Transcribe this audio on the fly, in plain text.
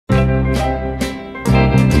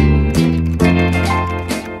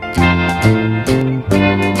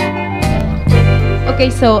Okay,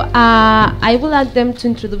 so I will ask them to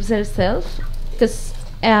introduce themselves, because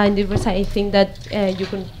in the research I think that you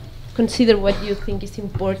can consider what you think is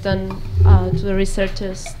important to the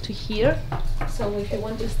researchers to hear. So if you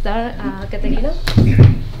want to start, Katerina,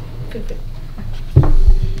 feel free.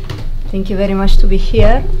 Thank you very much to be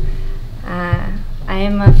here. I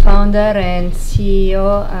am a founder and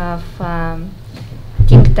CEO of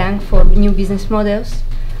think tank for new business models.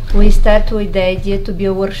 We start with the idea to be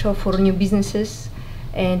a workshop for new businesses,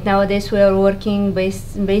 and nowadays we are working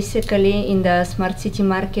basically in the smart city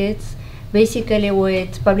markets, basically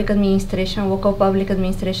with public administration, local public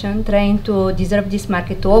administration, trying to disrupt this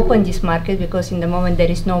market, to open this market, because in the moment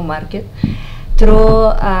there is no market,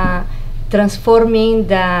 through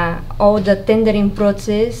transforming all the tendering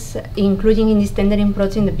process, including in this tendering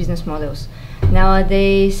process in the business models.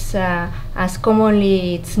 Nowadays, as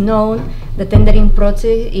commonly it's known, the tendering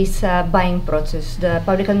process is a buying process. The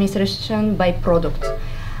public administration buy product.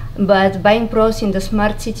 But buying process in the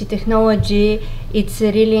smart city technology, it's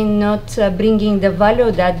really not bringing the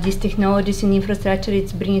value that these technologies and infrastructure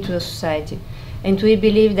it's bringing to the society. And we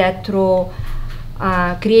believe that through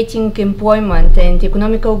creating employment and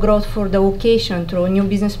economical growth for the location through new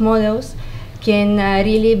business models can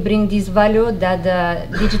really bring this value that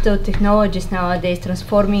the digital technologies nowadays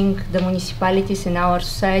transforming the municipalities and our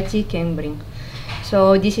society can bring.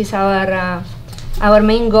 So this is our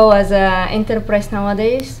main goal as an enterprise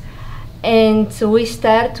nowadays. And so we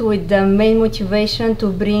start with the main motivation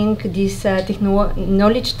to bring this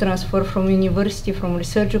knowledge transfer from university, from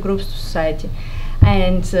research groups to society.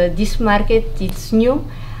 And this market, it's new.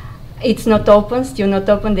 It's not open, still not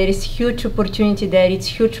open. There is huge opportunity there. It's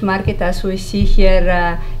huge market, as we see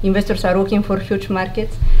here. Investors are looking for huge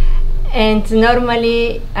markets. And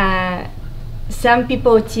normally, some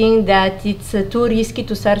people think that it's too risky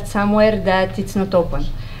to start somewhere that it's not open.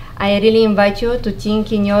 I really invite you to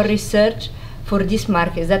think in your research for these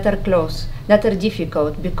markets that are closed, that are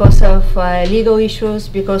difficult because of legal issues,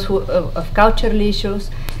 because of cultural issues,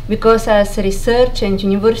 because as research and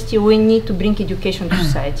university we need to bring education to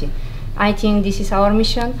society. I think this is our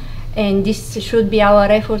mission, and this should be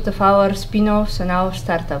our effort of our spin-offs and our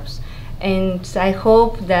startups. And I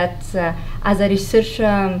hope that as a research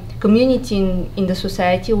community in the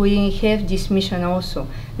society, we have this mission also,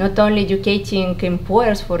 not only educating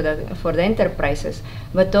employers for the enterprises,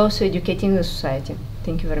 but also educating the society.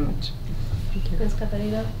 Thank you very much. Thank you. Thanks,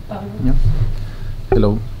 Katerina. Pablo. Yeah.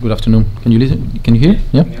 Hello, good afternoon. Can you listen? Can you hear?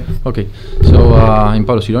 Yeah? Okay. So I'm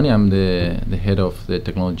Pablo Cironi. I'm the head of the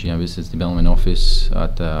Technology and Business Development Office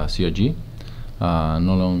at CRG. Not a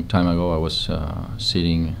long time ago, I was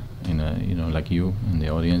sitting in like you in the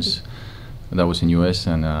audience. That was in US,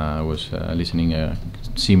 and I was listening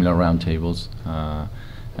similar roundtables,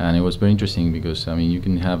 and it was very interesting because I mean you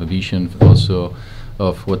can have a vision also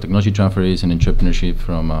of what technology transfer is and entrepreneurship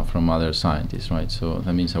from other scientists, right? So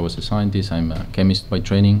that means I was a scientist. I'm a chemist by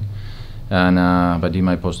training, and but did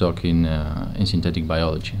my postdoc in synthetic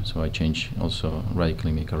biology. So I changed also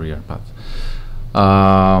radically my career path.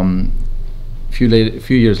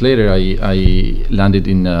 Few years later, I landed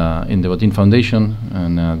in the Botín Foundation,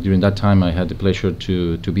 and during that time, I had the pleasure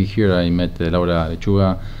to be here. I met Laura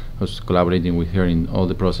Lechuga. I was collaborating with her in all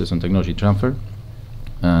the process on technology transfer.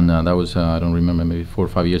 And that was, I don't remember, maybe 4 or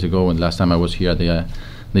 5 years ago. And last time I was here at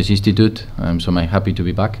this Institute, so I'm happy to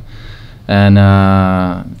be back. And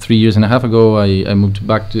 3 years and a half ago, I moved to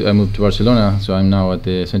Barcelona. So I'm now at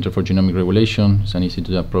the Centre for Genomic Regulation. It's an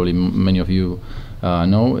institute that probably many of you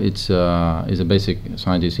know. It's a basic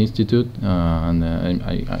scientist institute, and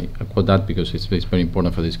I quote that because it's very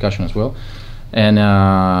important for the discussion as well. And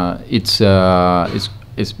it's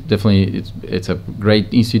definitely it's a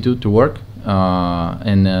great institute to work.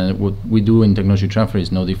 And what we do in technology transfer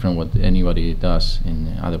is no different what anybody does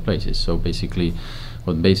in other places. So basically,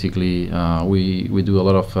 we do a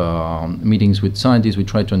lot of meetings with scientists. We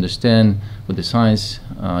try to understand what the science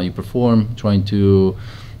you perform, trying to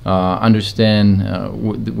understand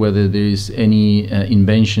whether there is any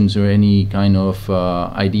inventions or any kind of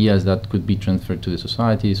ideas that could be transferred to the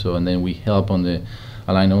society. So and then we help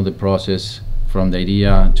align all the process from the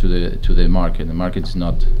idea to the market. The market is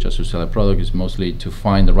not just to sell a product; it's mostly to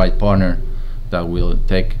find the right partner that will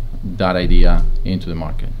take that idea into the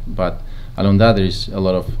market. But along that, there is a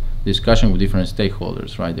lot of discussion with different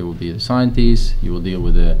stakeholders, right? There will be the scientists. You will deal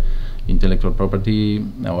with the intellectual property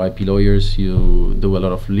or IP lawyers. You do a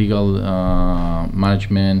lot of legal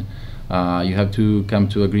management. You have to come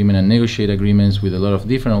to agreement and negotiate agreements with a lot of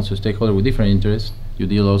different also stakeholders with different interests. You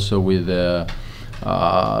deal also with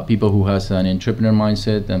people who has an entrepreneur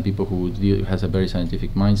mindset and people who has a very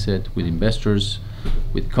scientific mindset, with investors,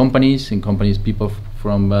 with companies. In companies, people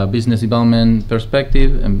from a business development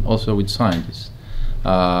perspective and also with scientists.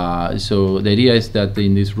 So the idea is that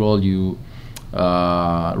in this role you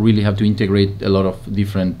really have to integrate a lot of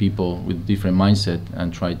different people with different mindset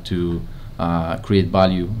and try to create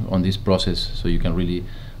value on this process, so you can really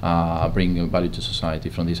bring value to society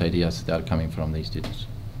from these ideas that are coming from the institutes.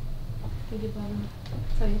 Thank you, Pablo.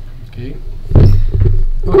 Sorry. Okay.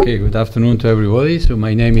 Okay, good afternoon to everybody. So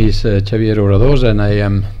my name is Xavier Obradors, and I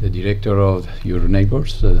am the director of your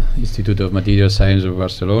neighbors, Institute of Material Science of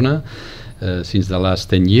Barcelona, since the last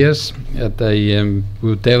 10 years. And I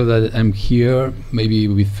will tell that I'm here maybe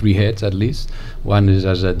with 3 heads at least. One is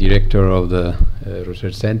as a director of the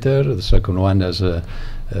research center, the second one as a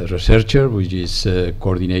researcher, which is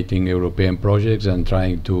coordinating European projects and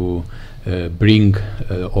trying to bring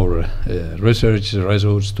our research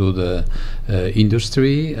results to the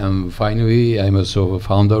industry. And finally, I'm also a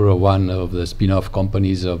founder of one of the spin-off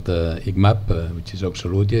companies of the ICMAP, which is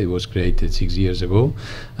Oxolutia. It was created 6 years ago.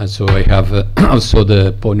 And so I have also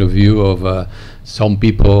the point of view of some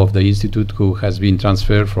people of the Institute who has been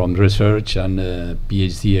transferred from research and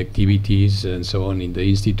PhD activities and so on in the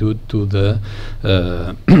Institute to the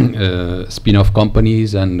spin-off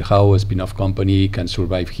companies, and how a spin-off company can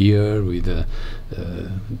survive here with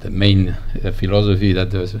the main philosophy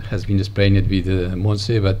that has been explained with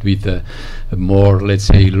Montse, but with a more, let's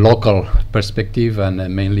say, local perspective, and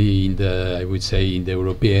mainly in the, I would say, in the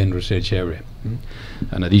European research area.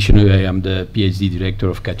 And additionally, I am the PhD director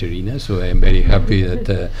of Katerina, so I am very happy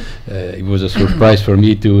that it was a surprise for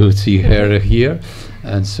me to see her here.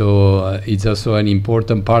 And so it's also an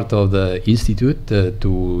important part of the Institute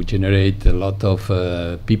to generate a lot of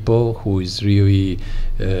people who is really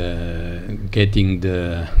getting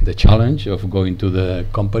the challenge of going to the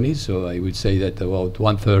companies. So I would say that about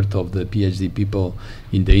 1/3 of the PhD people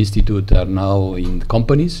in the Institute are now in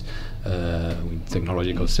companies, with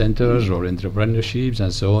technological centers or entrepreneurships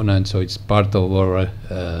and so on. And so it's part of our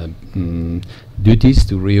duties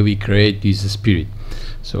to really create this spirit.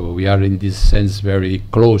 So we are in this sense very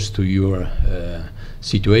close to your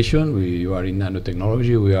situation. You are in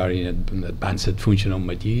nanotechnology, we are in advanced functional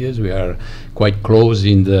materials, we are quite close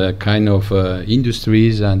in the kind of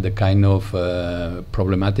industries and the kind of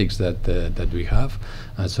problematics that we have.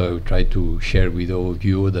 And so I try to share with all of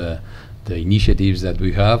you the initiatives that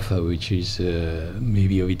we have, which is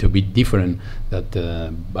maybe a little bit different than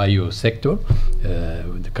the bio sector.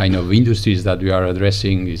 The kind of industries that we are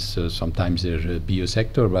addressing is sometimes the bio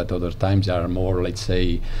sector, but other times are more, let's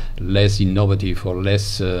say, less innovative or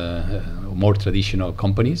less more traditional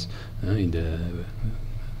companies in the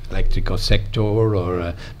electrical sector,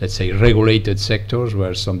 or let's say regulated sectors,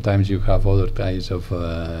 where sometimes you have other kinds of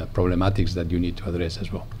problematics that you need to address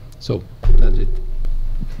as well. So that's it.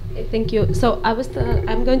 Thank you. So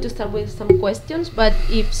I'm going to start with some questions, but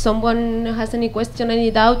if someone has any question,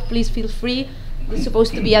 any doubt, please feel free. It's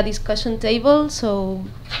supposed to be a discussion table, so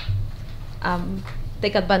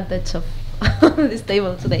take advantage of this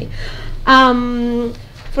table today.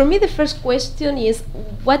 For me, the first question is,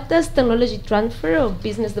 what does technology transfer or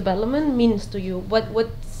business development means to you?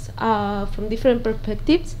 What's from different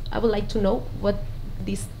perspectives, I would like to know what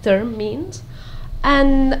this term means.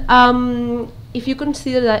 And if you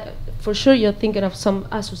consider that, for sure you're thinking of some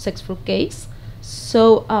successful case.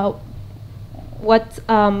 So what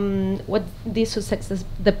these successes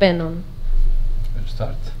depend on? Let's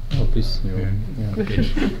start. Oh, please. Okay.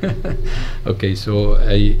 Okay. So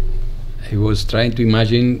I was trying to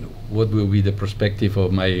imagine what will be the perspective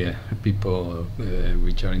of my people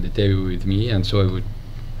which are in the table with me, and so I would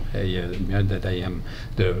admit that I am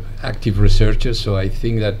the active researcher, so I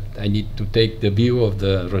think that I need to take the view of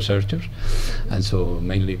the researchers. And so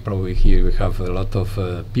mainly probably here we have a lot of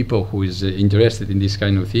people who is interested in these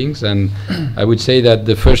kind of things. And I would say that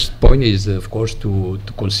the first point is, of course, to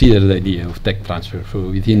consider the idea of tech transfer. So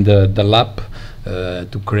within the lab,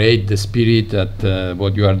 to create the spirit that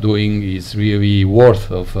what you are doing is really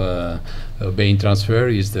worth of being transferred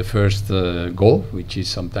is the first goal, which is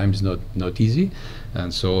sometimes not easy.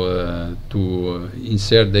 And so to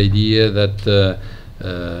insert the idea that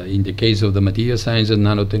in the case of the material science and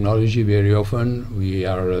nanotechnology, very often we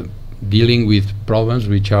are dealing with problems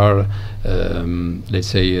which are, let's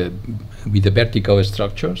say, with a vertical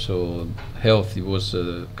structure. So health, it was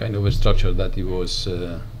kind of a structure that it was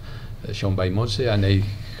shown by Montse, and I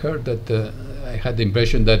heard that I had the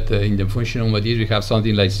impression that in the functional materials we have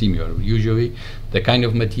something like similar. Usually the kind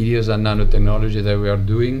of materials and nanotechnology that we are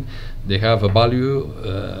doing, they have a value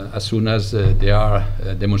as soon as they are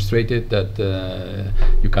demonstrated that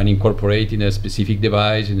you can incorporate in a specific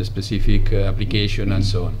device, in a specific application, and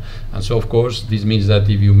so on. And so of course this means that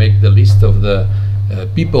if you make the list of the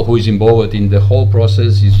people who is involved in the whole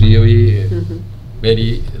process is really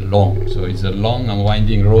very long. So it's a long and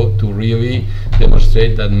winding road to really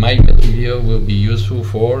demonstrate that my material will be useful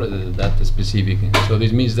for that specific thing. So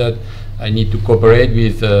this means that I need to cooperate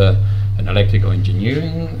with an electrical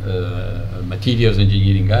engineering, a materials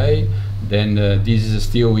engineering guy. Then this is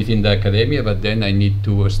still within the academia, but then I need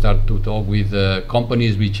to start to talk with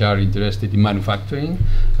companies which are interested in manufacturing,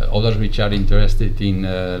 others which are interested in,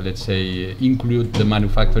 let's say, include the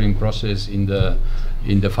manufacturing process in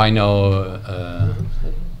the final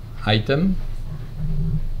item.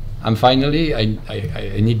 And finally,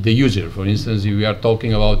 I need the user. For instance, if we are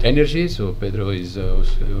talking about energy, so Pedro is,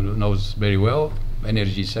 knows very well,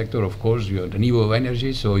 energy sector, of course, you have renewable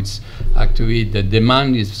energy, so it's actually the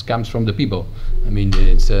demand comes from the people. I mean,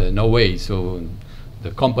 it's no way. So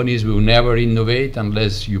the companies will never innovate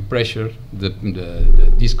unless you pressure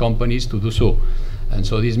these companies to do so. And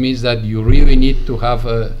so this means that you really need to have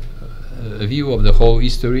a view of the whole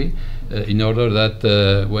history in order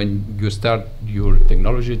that when you start your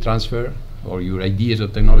technology transfer or your ideas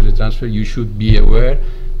of technology transfer, you should be aware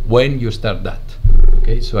when you start that.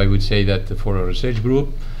 Okay, so I would say that for a research group,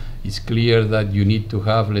 it's clear that you need to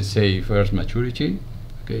have, let's say, first maturity.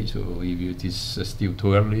 Okay, so if it is still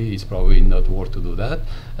too early, it's probably not worth to do that.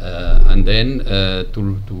 And then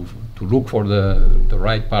to look for the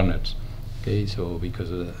right partners. Okay, so because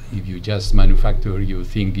if you just manufacture, you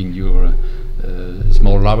think in your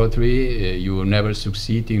small laboratory, you will never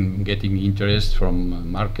succeed in getting interest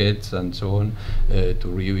from markets and so on to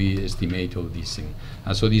really estimate all these things.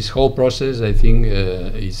 And so this whole process, I think,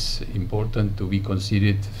 is important to be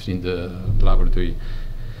considered in the laboratory.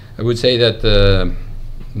 I would say that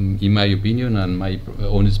in my opinion and my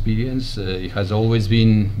own experience, it has always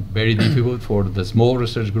been very difficult for the small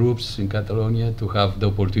research groups in Catalonia to have the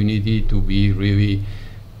opportunity to be really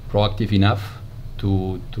proactive enough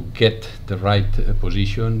to get the right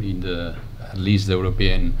position in the, at least the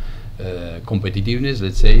European competitiveness,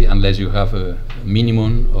 let's say, unless you have a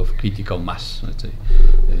minimum of critical mass, let's say,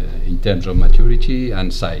 in terms of maturity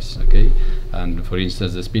and size, okay? And for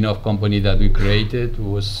instance, the spin-off company that we created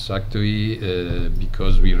was actually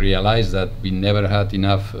because we realized that we never had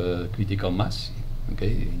enough critical mass,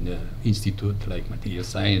 okay, in the institute like material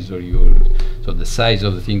science or so the size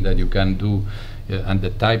of the thing that you can do and the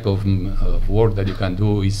type of work that you can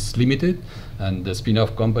do is limited, and the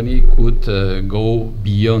spin-off company could go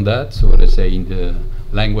beyond that. So let's say in the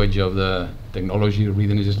language of the technology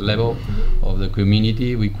readiness level of the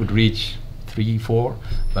community, we could reach 3, 4,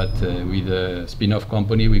 but with the spin-off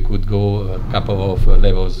company we could go a couple of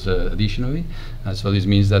levels additionally. And so this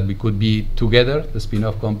means that we could be together, the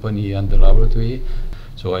spin-off company and the laboratory.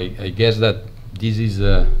 So I guess that this is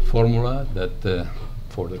a formula that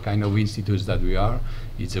for the kind of institutes that we are,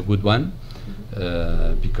 it's a good one,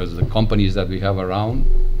 because the companies that we have around,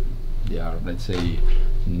 they are, let's say,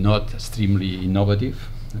 not extremely innovative.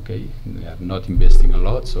 Okay, they are not investing a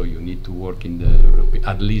lot, so you need to work in the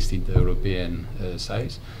at least in the European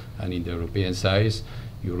size, and in the European size,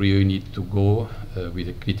 you really need to go with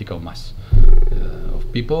a critical mass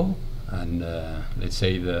of people, and let's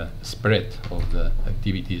say the spread of the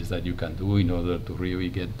activities that you can do in order to really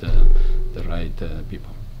get the right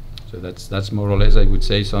people. So that's more or less, I would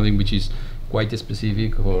say, something which is quite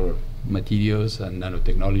specific for materials and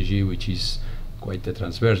nanotechnology, which is quite a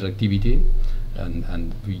transverse activity.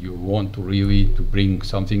 And you want to really to bring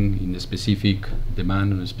something in a specific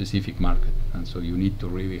demand on a specific market, and so you need to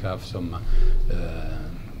really have some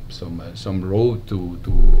road to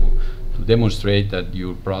demonstrate that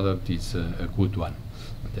your product is a good one.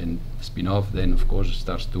 Then spin-off, then of course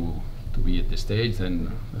starts to be at the stage,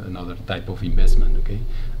 then another type of investment. Okay,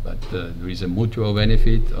 but there is a mutual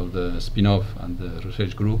benefit of the spin-off and the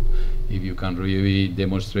research group if you can really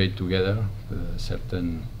demonstrate together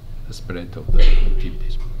certain spread of the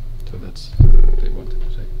activities. So that's what I wanted to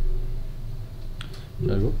say.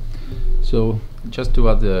 So just to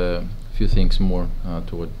add a few things more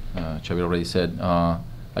to what Xavier already said,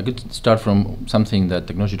 I could start from something that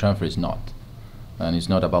technology transfer is not, and it's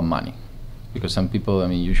not about money, because some people, I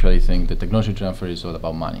mean, usually think that technology transfer is all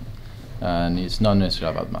about money, and it's not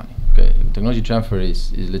necessarily about money. Okay, technology transfer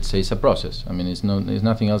is let's say, it's a process. I mean, it's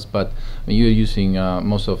nothing else but, I mean, you're using in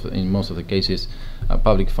most of the cases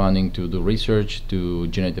public funding to do research to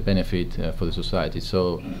generate the benefit for the society.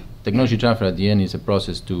 So technology transfer at the end is a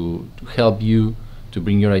process to help you to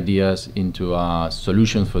bring your ideas into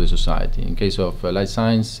solutions for the society. In case of life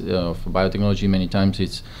science, of biotechnology, many times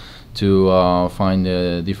it's to find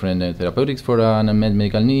different therapeutics for an unmet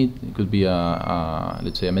medical need. It could be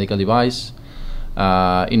let's say a medical device.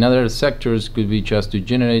 In other sectors, could be just to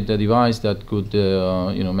generate a device that could,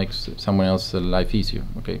 make someone else's life easier.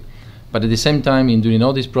 Okay, but at the same time, in doing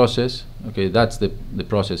all this process, okay, that's the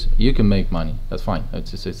process. You can make money. That's fine.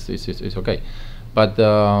 It's okay. But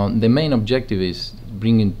the main objective is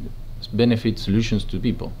bringing benefit solutions to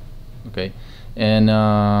people. Okay, and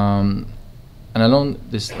along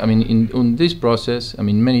this, I mean, in this process, I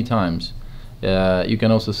mean, many times you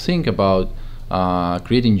can also think about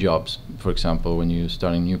creating jobs, for example, when you're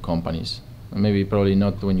starting new companies. Maybe probably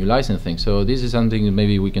not when you license things. So this is something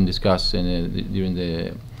maybe we can discuss during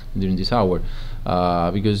this hour,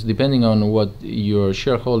 because depending on what your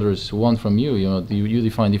shareholders want from you, you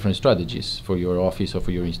define different strategies for your office or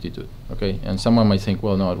for your institute. Okay, and someone might think,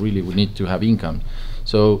 well, no, really, we need to have income.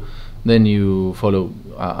 So then you follow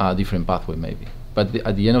a different pathway, maybe. But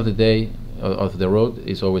at the end of the day, of the road,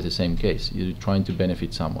 it's always the same case. You're trying to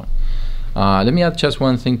benefit someone. Let me add just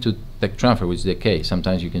one thing to tech transfer, which is the K.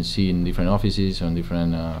 Sometimes you can see in different offices or in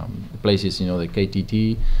different places, the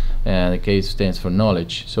KTT, and the K stands for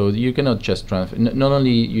knowledge. So you cannot just transfer. Not only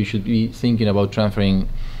you should be thinking about transferring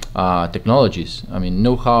technologies. I mean,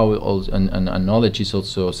 know-how and knowledge is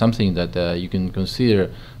also something that you can consider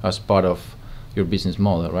as part of your business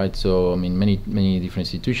model, right? So I mean, many different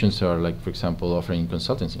institutions are, like, for example, offering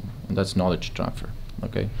consultancy, and that's knowledge transfer.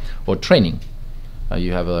 Okay, or training.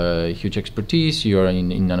 You have a huge expertise. You are in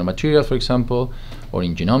nanomaterial, for example, or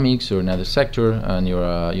in genomics or another sector, and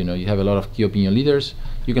you're you have a lot of key opinion leaders.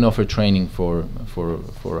 You can offer training for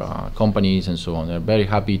companies and so on. They're very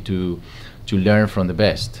happy to learn from the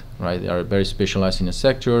best, right? They are very specialized in a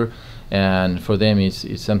sector, and for them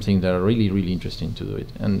it's something that are really interesting to do it,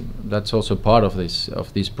 and that's also part of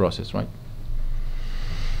this process, right?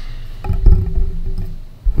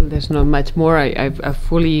 There's not much more. I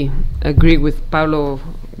fully agree with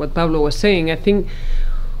what Pablo was saying. I think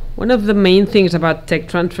one of the main things about tech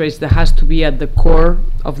transfer is that has to be at the core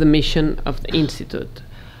of the mission of the institute.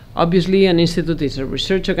 Obviously, an institute is a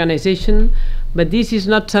research organization, but this is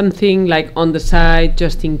not something like on the side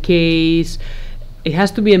just in case. It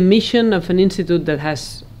has to be a mission of an institute that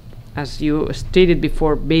has, as you stated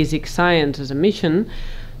before, basic science as a mission,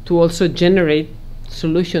 to also generate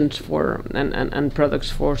solutions for and products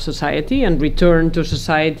for society and return to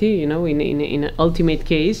society, in an ultimate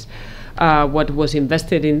case, what was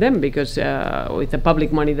invested in them, because with the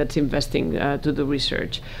public money that's investing to do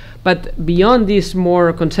research. But beyond this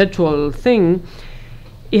more conceptual thing,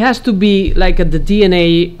 it has to be like at the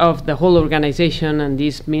DNA of the whole organization, and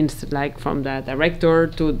this means like from the director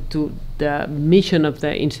to the mission of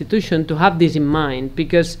the institution to have this in mind,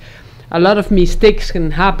 because a lot of mistakes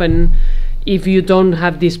can happen if you don't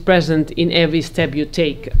have this present in every step you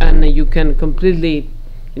take, and you can completely,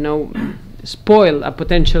 spoil a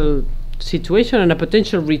potential situation and a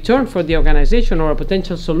potential return for the organization or a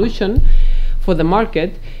potential solution for the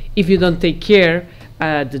market if you don't take care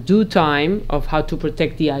at the due time of how to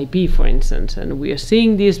protect the IP, for instance. And we are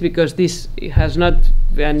seeing this because this has not,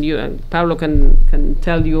 and Pablo can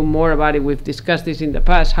tell you more about it. We've discussed this in the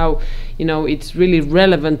past, how it's really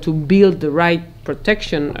relevant to build the right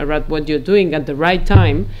protection around what you're doing at the right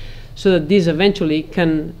time, so that this eventually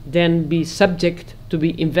can then be subject to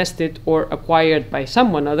be invested or acquired by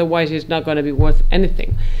someone. Otherwise, it's not going to be worth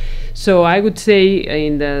anything. So I would say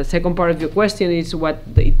in the second part of your question is what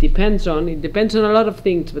it depends on. It depends on a lot of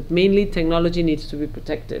things, but mainly technology needs to be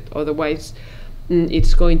protected. Otherwise,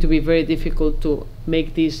 it's going to be very difficult to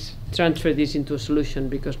make this, transfer this into a solution,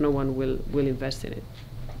 because no one will invest in it.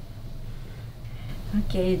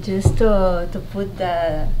 Okay, just to put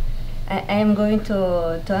the, I am going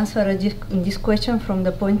to answer this question from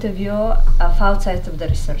the point of view of outside of the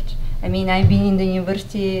research. I mean, I've been in the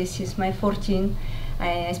university since my 14.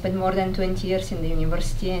 I spent more than 20 years in the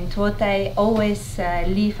university, and what I always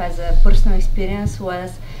live as a personal experience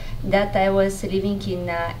was that I was living in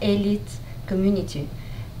an elite community,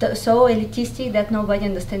 so elitistic that nobody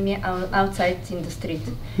understands me outside in the street.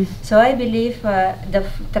 So I believe the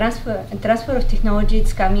transfer of technology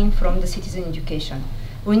is coming from the citizen education.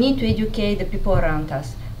 We need to educate the people around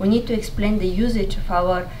us. We need to explain the usage of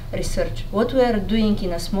our research. What we are doing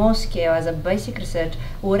in a small scale as a basic research,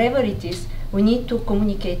 whatever it is, we need to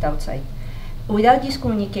communicate outside. Without this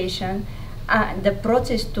communication, the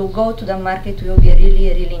process to go to the market will be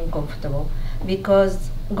really uncomfortable, because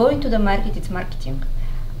going to the market, it's marketing.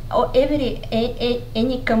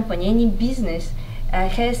 Any company, any business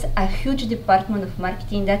has a huge department of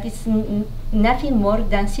marketing that is nothing more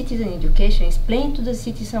than citizen education. Explain to the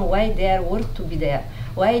citizen why they are worth to be there,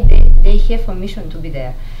 why they have a mission to be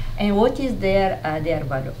there, and what is their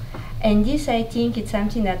value. And this, I think, it's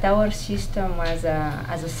something that our system as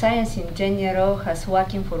a science in general has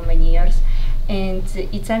working for many years, and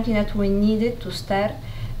it's something that we needed to start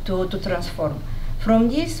to transform. From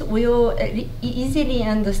this, we will easily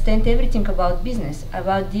understand everything about business,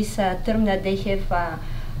 about this term that they have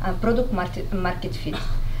a product market fit.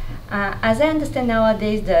 As I understand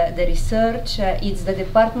nowadays, the research, it's the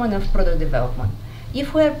Department of Product Development.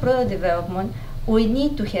 If we are product development, we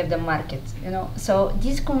need to have the market, So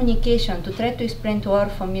this communication, to try to explain to our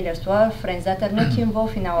familiars, to our friends that are not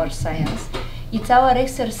involved in our science, it's our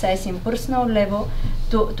exercise in personal level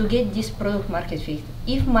to get this product market fit.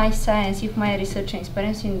 If my science, if my research and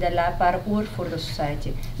experience in the lab are worth for the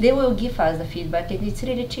society, they will give us the feedback, and it's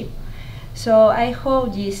really cheap. So I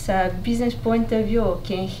hope this business point of view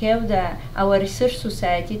can help our research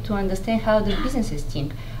society to understand how the businesses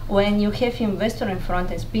think. When you have investor in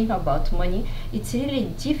front and speak about money, it's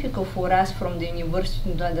really difficult for us from the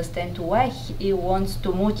university to understand why he wants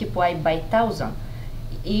to multiply by 1,000.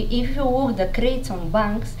 If you look the credits on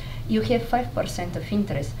banks, you have 5% of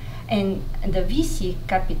interest, and the VC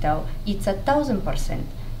capital, it's 1,000%.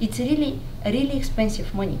 It's really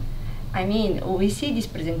expensive money. I mean, we see this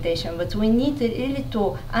presentation, but we need really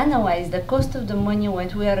to analyze the cost of the money when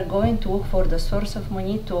we are going to look for the source of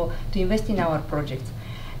money to invest in our projects.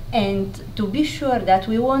 And to be sure that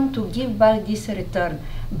we want to give back this return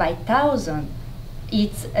by 1,000,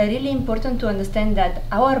 it's really important to understand that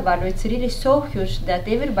our value is really so huge that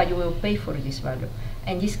everybody will pay for this value,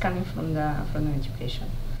 and this coming from the education.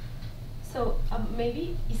 So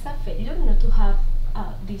maybe it's a failure not to have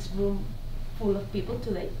this room full of people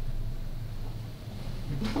today.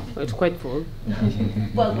 It's quite full.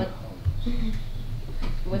 Well, but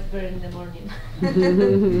it was better in the morning.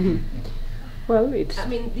 Well, it's. I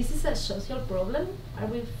mean, this is a social problem. Are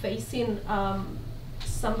we facing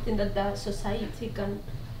something that the society can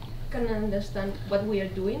understand what we are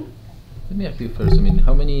doing? Let me ask you first. I mean,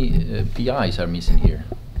 how many PIs are missing here?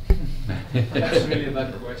 That's really a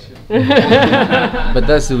bad question. But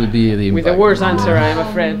that would be the with the worst answer, I'm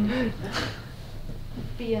afraid.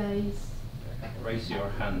 PIs. Raise your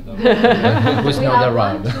hand. Who's We not have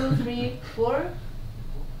around? 1, 2, 3, 4,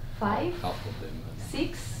 5, Half of them.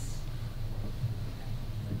 6.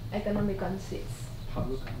 I can only count 6.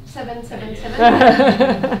 7, 7, 7.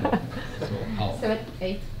 7, 8.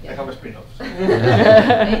 I Yeah. have a spin-offs.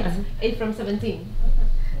 8 from 17.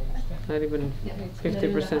 Not even Yeah.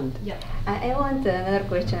 50%. Yeah. I want another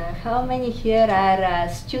question. How many here are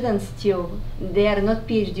students still? They are not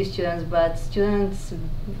PhD students, but students,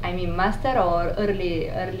 I mean master or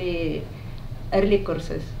early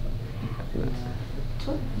courses?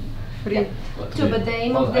 2. Free. Two, but the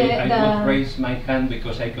aim of I would raise my hand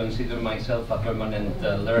because I consider myself a permanent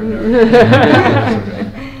learner.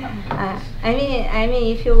 I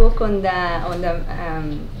mean, if you look on the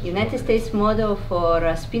United States model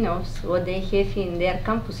for spin-offs, what they have in their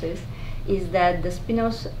campuses is that the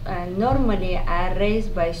spin-offs normally are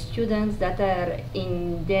raised by students that are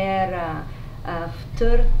in their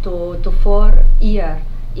 3rd to 4th year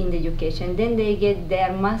in the education. Then they get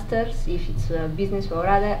their masters, if it's business or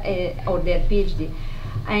other, or their PhD.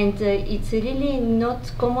 And it's really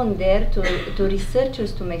not common there to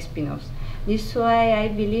researchers to make spin-offs. This is why I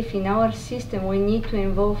believe in our system we need to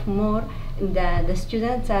involve more the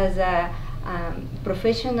students as a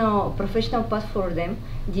professional path for them,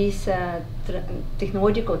 this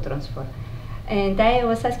technological transfer. And I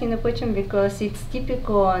was asking the question because it's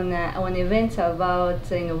typical on events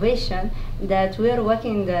about innovation that we are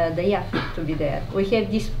working the IAF to be there. We have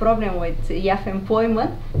this problem with IAF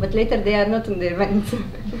employment, but later they are not on the event.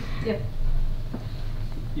 Yeah.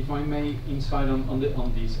 If I may insight on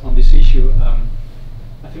this issue,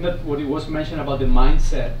 I think that what it was mentioned about the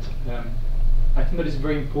mindset, I think that is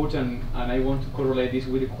very important, and I want to correlate this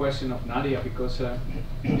with the question of Nadia, because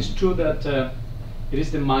it's true that it is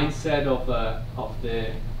the mindset of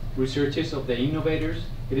the researchers, of the innovators.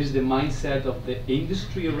 It is the mindset of the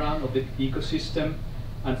industry around, of the ecosystem.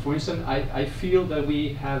 And for instance, I feel that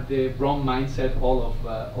we have the wrong mindset all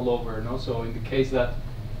over. No? So in the case that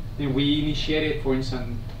we initiated, for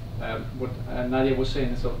instance, what Nadia was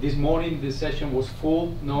saying. So this morning the session was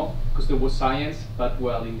full, no, because there was science. But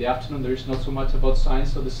well, in the afternoon there is not so much about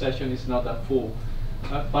science, so the session is not that full.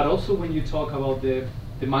 But also when you talk about the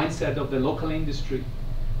mindset of the local industry,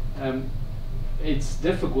 it's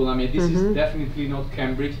difficult. I mean, this is definitely not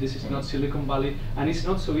Cambridge, this is not Silicon Valley, and it's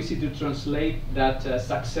not so easy to translate that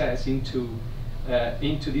success into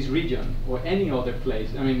this region or any other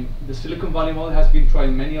place. I mean, the Silicon Valley model has been tried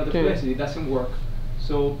in many other places, it doesn't work.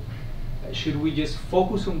 So should we just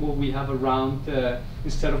focus on what we have around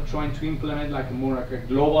instead of trying to implement like a more like a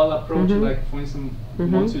global approach, like for instance,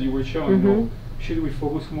 Montserrat, you were showing, or should we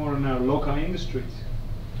focus more on our local industries?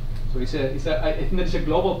 So I think that it's a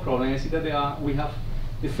global problem. I see that we have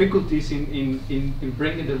difficulties in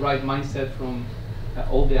bringing the right mindset from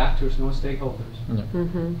all the actors, no stakeholders. Yeah.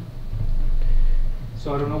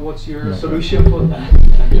 So I don't know what's your solution for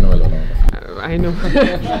that. You know a lot about that. I know.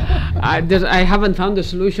 I haven't found a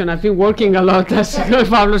solution. I've been working a lot, as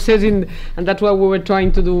Pablo says, and that's what we were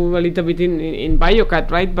trying to do a little bit in BIOCAT,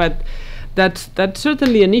 right? But that's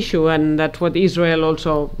certainly an issue, and that's what Israel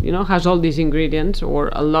also, has all these ingredients, or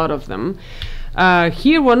a lot of them.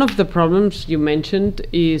 Here, one of the problems you mentioned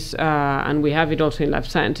is, and we have it also in life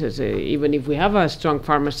sciences, even if we have a strong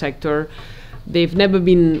pharma sector, they've never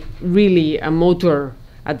been really a motor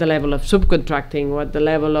at the level of subcontracting, or at the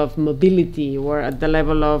level of mobility, or at the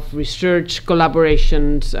level of research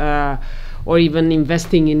collaborations, or even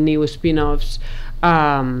investing in new spin-offs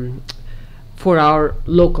for our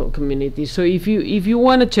local community. So if you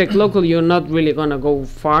want to check local, you're not really going to go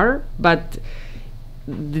far. But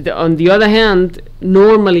on the other hand,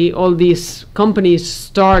 normally all these companies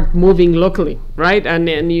start moving locally, right?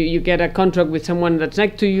 And you get a contract with someone that's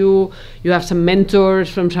next to you. You have some mentors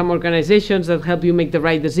from some organizations that help you make the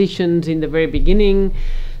right decisions in the very beginning.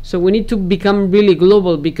 So we need to become really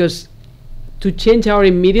global, because to change our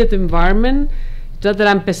immediate environment, it's not that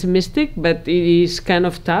I'm pessimistic, but it is kind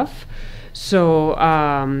of tough. So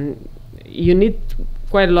you need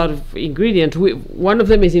quite a lot of ingredients. One of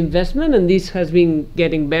them is investment, and this has been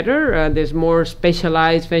getting better. There's more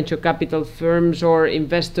specialized venture capital firms or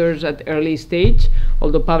investors at early stage,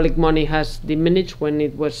 although public money has diminished when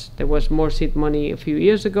there was more seed money a few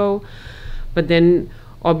years ago. But then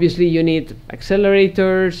obviously you need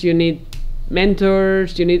accelerators, you need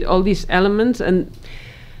mentors, you need all these elements. And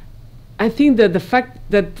I think that the fact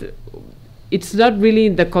that it's not really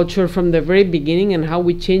in the culture from the very beginning and how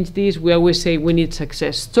we change these. We always say we need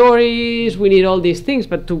success stories, we need all these things,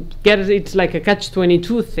 but to get it, it's like a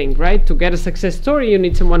catch-22 thing, right? To get a success story, you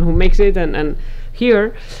need someone who makes it, and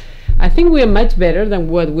here, I think we are much better than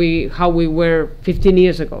how we were 15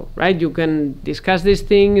 years ago, right? You can discuss these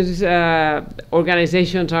things.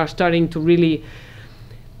 Organizations are starting to really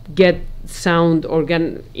get sound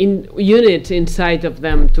units inside of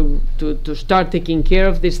them to start taking care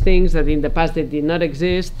of these things that in the past they did not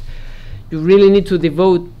exist. You really need to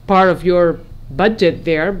devote part of your budget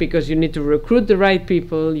there, because you need to recruit the right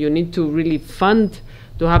people. You need to really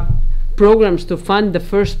to have programs to fund the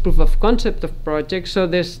first proof of concept of projects. So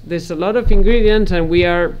there's a lot of ingredients, and we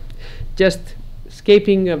are just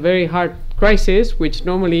escaping a very hard crisis, which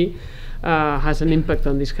normally has an impact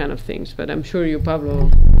on these kind of things. But I'm sure you,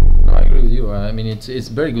 Pablo. No, I agree with you. I mean, it's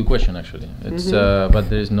a very good question, actually. It's but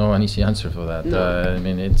there is no an easy answer for that. No. I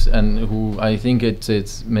mean, I think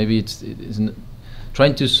it's maybe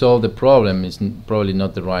trying to solve the problem is probably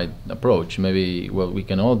not the right approach. Maybe what we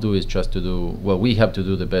can all do is just to do we have to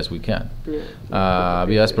do the best we can.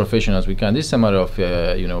 Be as professional as we can. This is a matter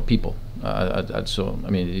of people. So I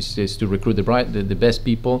mean, it's to recruit the best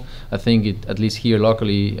people. I think at least here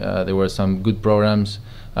locally there were some good programs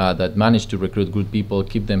that managed to recruit good people,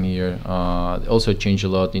 keep them here. Also changed a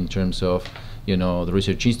lot in terms of the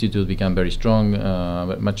research institute became very strong,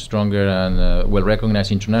 much stronger, and well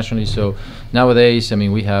recognized internationally. So nowadays, I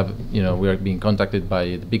mean, we are being contacted by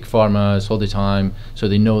the big pharmas all the time, so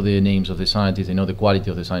they know the names of the scientists, they know the quality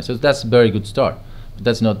of the science. So that's a very good start. But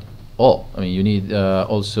that's not all. I mean, you need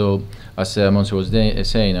also, as Montserrat was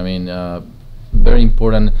saying, I mean, very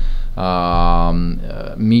important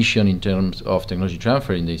mission in terms of technology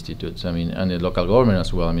transfer in the institutes. I mean, and the local government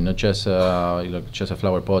as well. I mean, not just just a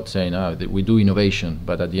flower pot saying we do innovation,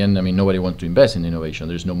 but at the end, I mean, nobody wants to invest in innovation.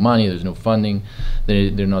 There's no money, there's no funding.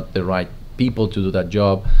 They're not the right people to do that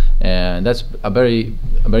job, and that's a very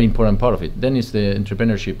important part of it. Then it's the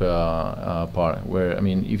entrepreneurship part, where I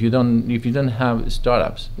mean, if you don't have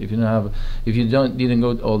startups, if you didn't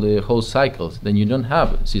go all the whole cycles, then you don't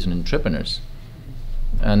have seasoned entrepreneurs.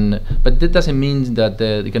 But that doesn't mean that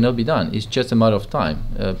it cannot be done. It's just a matter of time.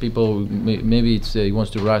 People maybe it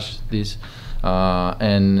wants to rush this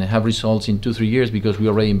and have results in 2-3 years because we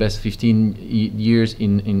already invest 15 years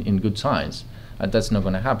in good science. That's not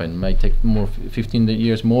going to happen. It might take 15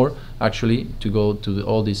 years more actually to go to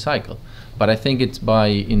all this cycle. But I think it's by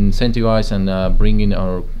incentivizing and bringing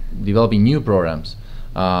or developing new programs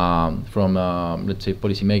from let's say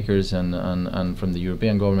policymakers and from the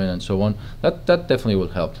European government and so on, that definitely will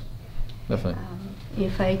help. Definitely.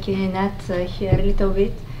 If I can add here a little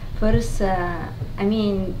bit, First, I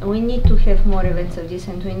mean, we need to have more events of this,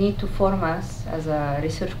 and we need to form us as a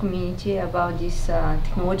research community about this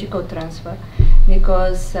technological transfer,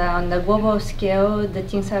 because on the global scale, the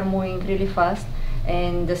things are moving really fast,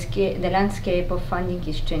 and the landscape of funding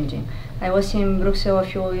is changing. I was in Brussels a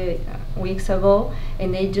few weeks ago,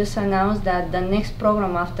 and they just announced that the next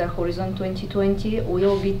program after Horizon 2020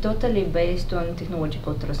 will be totally based on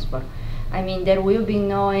technological transfer. I mean, there will be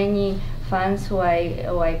no any funds like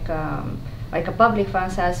a public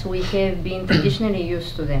funds as we have been traditionally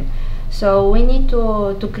used to them. So we need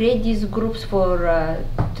to create these groups for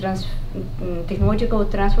technological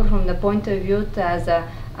transfer from the point of view as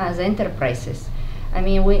enterprises. I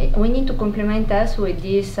mean, we need to complement us with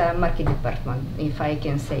this market department, if I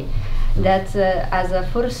can say. That as a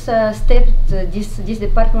first step, this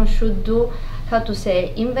department should do, how to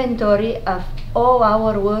say, inventory of all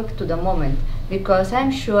our work to the moment. Because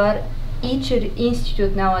I'm sure each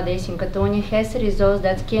institute nowadays in Catalonia has results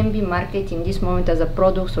that can be marketed in this moment as a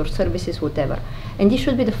products or services, whatever. And this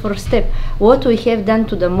should be the first step. What we have done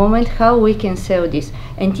to the moment, how we can sell this.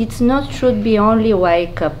 And it's not should be only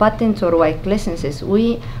like patents or like licenses.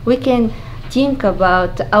 We can think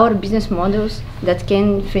about our business models that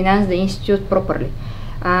can finance the institute properly.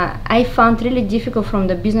 I found really difficult from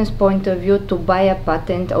the business point of view to buy a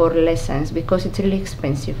patent or license because it's really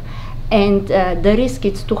expensive. And the risk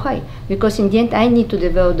is too high, because in the end I need to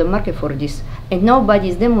develop the market for this, and nobody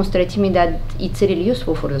is demonstrating me that it's really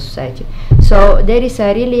useful for the society. So there is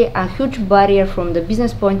really a huge barrier from the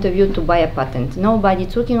business point of view to buy a patent. Nobody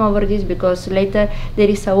is looking over this, because later there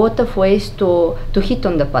is a lot of ways to hit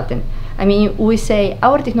on the patent. I mean, we say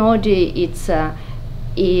our technology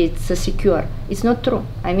it's secure. It's not true.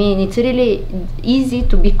 I mean, it's really easy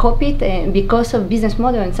to be copied because of business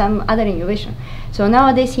model and some other innovation. So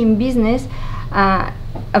nowadays in business,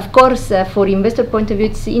 of course, for investor point of view,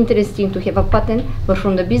 it's interesting to have a patent, but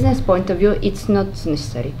from the business point of view, it's not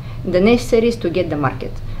necessary. The necessary is to get the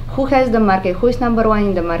market. Who has the market? Who is number one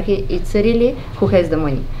in the market? It's really who has the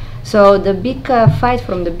money. So the big fight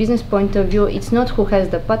from the business point of view, it's not who has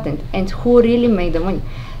the patent and who really made the money.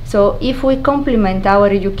 So if we complement our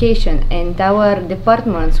education and our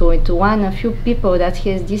departments with a few people that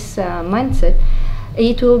has this mindset,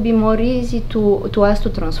 it will be more easy to us to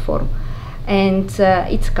transform. And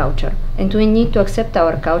it's culture, and we need to accept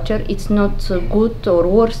our culture. It's not good or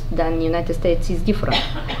worse than United States. It's different.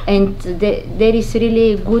 And there is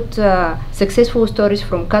really good successful stories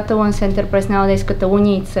from Catalan enterprise nowadays.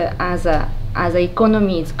 Catalonia, it's as an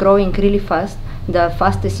economy, it's growing really fast, the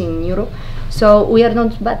fastest in Europe. So we are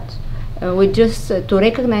not bad. We just to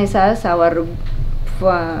recognize us, our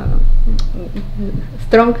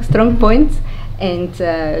strong points, and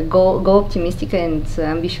go optimistic and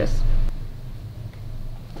ambitious.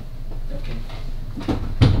 Okay.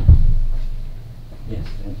 Yes,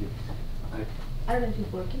 thank you. I don't know if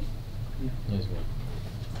it's working. Yes,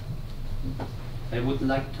 I would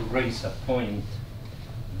like to raise a point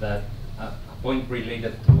that a point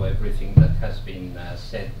related to everything that has been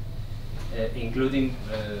said, including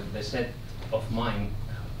the set of mind,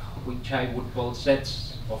 which I would call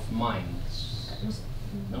sets of minds.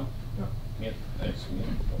 No? No.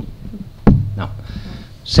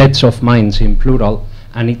 Sets of minds in plural,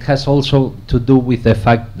 and it has also to do with the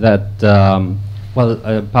fact that,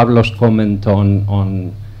 Pablo's comment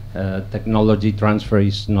on technology transfer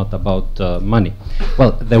is not about money.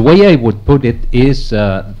 Well, the way I would put it is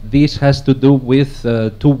this has to do with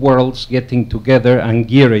two worlds getting together and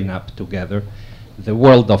gearing up together, the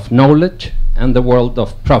world of knowledge and the world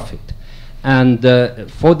of profit. And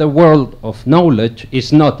for the world of knowledge,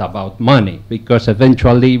 it's not about money, because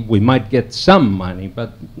eventually we might get some money,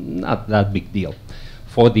 but not that big deal.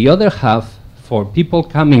 For the other half, for people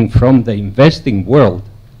coming from the investing world,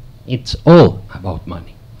 it's all about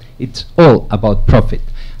money. It's all about profit.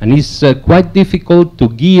 And it's quite difficult to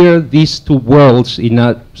gear these two worlds in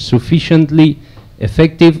a sufficiently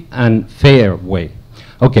effective and fair way.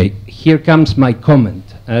 Okay, here comes my comment.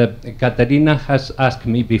 Katerina has asked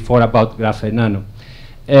me before about Grafenano.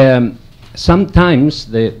 Sometimes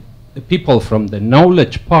the people from the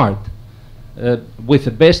knowledge part, with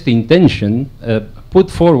the best intention,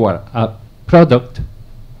 put forward a product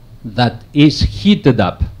that is heated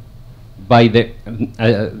up by the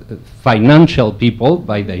financial people,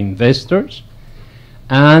 by the investors,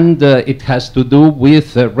 and it has to do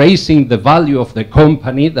with raising the value of the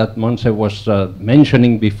company that Montse was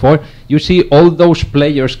mentioning before. You see all those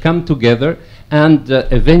players come together, and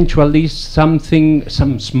eventually some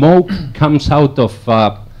smoke comes out of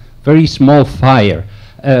very small fire.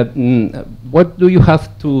 What do you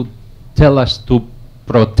have to tell us to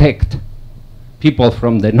protect people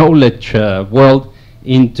from the knowledge world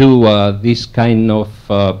into this kind of,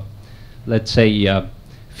 let's say,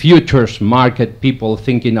 futures market, people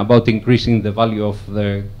thinking about increasing the value of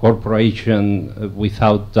the corporation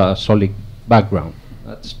without a solid background.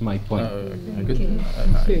 That's my point.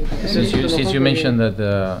 Since you mentioned that,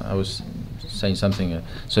 I was saying something.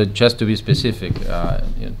 So just to be specific,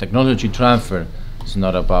 technology transfer is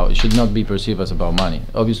not about. It should not be perceived as about money.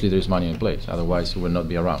 Obviously, there is money in place. Otherwise, it will not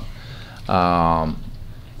be around.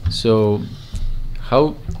 So,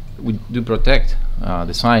 how we do protect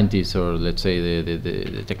the scientists, or let's say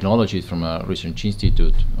the technologies from a research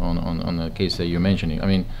institute on the case that you're mentioning? I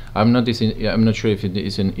mean, I'm not sure if it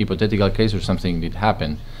is an hypothetical case or something that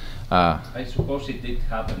happened. I suppose it did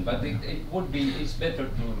happen, but it's better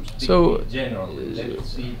to speak in general.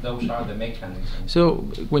 Let's see, those are the mechanisms. So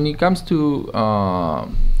when it comes to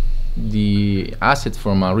the assets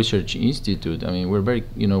from a research institute, I mean, we're very,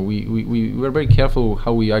 we're very careful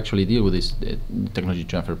how we actually deal with this technology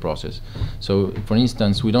transfer process. So, for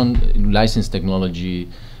instance, we don't license technology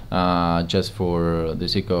just for the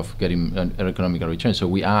sake of getting an economic return. So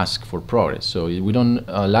we ask for progress. So we don't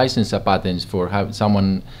license a patent for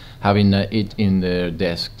someone having it in their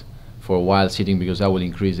desk for a while sitting, because that will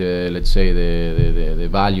increase, let's say, the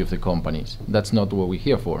value of the companies. That's not what we're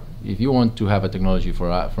here for. If you want to have a technology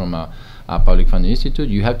from a public funding institute,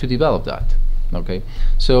 you have to develop that. Okay.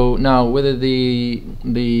 So now, whether they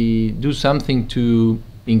do something to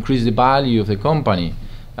increase the value of the company,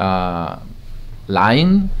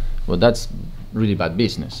 lying, well, that's really bad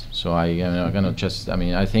business. So I cannot just. I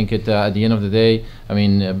mean, I think at the end of the day, I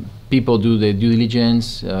mean, people do the due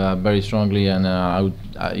diligence very strongly, and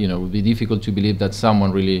it would be difficult to believe that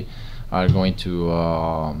someone really are going to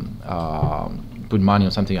put money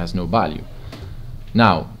on something that has no value.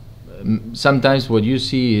 Now, sometimes what you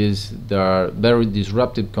see is there are very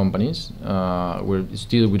disruptive companies where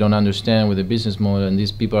still we don't understand with the business model, and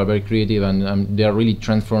these people are very creative, and they are really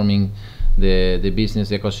transforming the business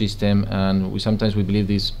ecosystem, and sometimes we believe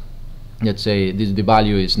this. Let's say the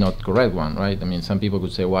value is not correct one, right? I mean, some people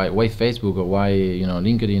could say, why Facebook, or why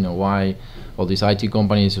LinkedIn, or why all these IT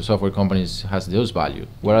companies or software companies has those value?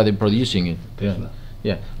 Where are they producing it?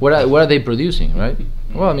 Yeah. What are they producing, right?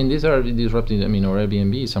 Well, I mean, these are disruptive. I mean, or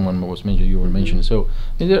Airbnb, someone was mentioned, you were mentioning. So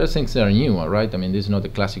I mean, there are things that are new, right? I mean, this is not the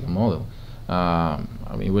classic model.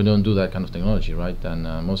 I mean, we don't do that kind of technology, right? And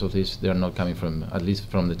most of these, they're not coming from, at least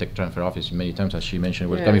from the tech transfer office. Many times, as she mentioned,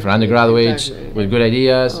 we're coming from undergraduates with good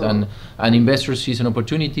ideas, and investors sees an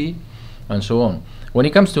opportunity, and so on. When it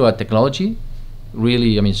comes to a technology,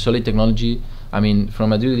 really, I mean, solid technology, I mean,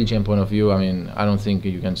 from a due diligence point of view, I mean, I don't think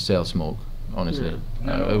you can sell smoke, honestly.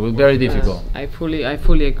 It was very difficult. I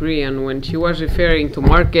fully agree. And when she was referring to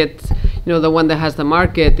market, the one that has the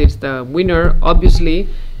market is the winner. Obviously,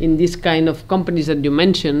 in this kind of companies that you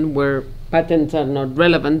mentioned, where patents are not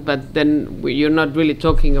relevant, but then you're not really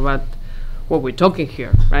talking about what we're talking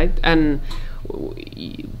here, right? And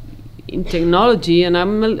in technology, and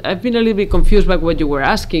I've been a little bit confused by what you were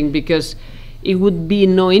asking, because it would be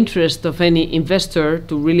in no interest of any investor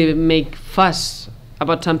to really make fuss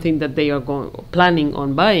about something that they are planning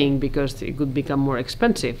on buying, because it could become more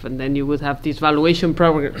expensive, and then you would have this valuation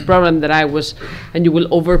problem that and you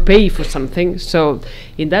will overpay for something. So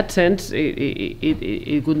in that sense,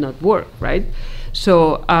 it would not work, right?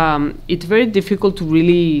 So it's very difficult to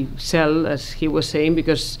really sell, as he was saying,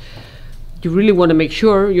 because you really want to make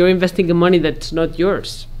sure you're investing in money that's not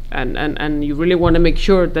yours, and you really want to make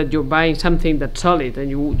sure that you're buying something that's solid, and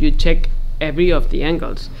you check every of the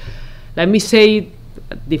angles. Let me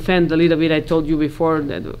defend a little bit. I told you before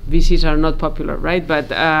that VCs are not popular, right?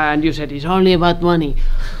 But and you said it's only about money.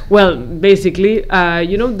 Well, basically,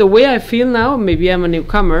 the way I feel now, maybe I'm a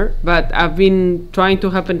newcomer, but I've been trying to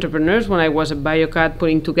help entrepreneurs when I was at BIOCAT,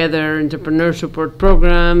 putting together entrepreneur support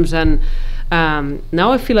programs, and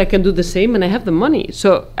now I feel I can do the same, and I have the money,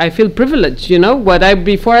 so I feel privileged.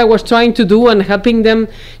 Before I was trying to do and helping them,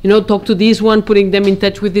 talk to this one, putting them in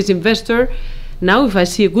touch with this investor. Now, if I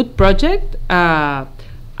see a good project,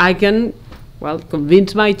 I can,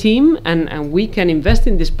 convince my team, and we can invest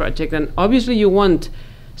in this project. And obviously, you want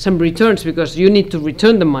some returns, because you need to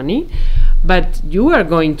return the money, but you are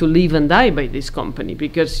going to live and die by this company,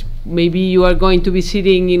 because maybe you are going to be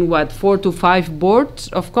sitting in 4 to 5 boards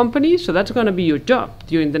of companies. So that's going to be your job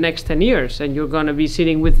during the next 10 years. And you're going to be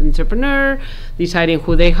sitting with entrepreneur, deciding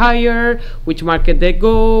who they hire, which market they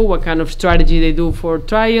go, what kind of strategy they do for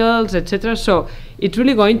trials, etc. So it's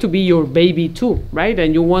really going to be your baby too, right?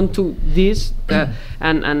 And you want to this,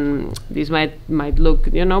 and this might look,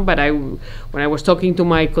 you know, but when I was talking to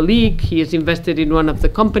my colleague, he is invested in one of the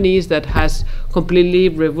companies that has completely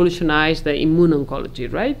revolutionized the immune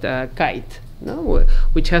oncology, right? Kite, no?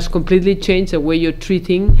 Which has completely changed the way you're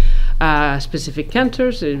treating specific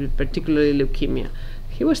cancers, particularly leukemia.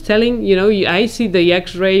 He was telling, you know, I see the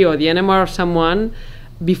X-ray or the NMR of someone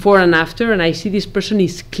before and after, and I see this person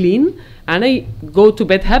is clean, and I go to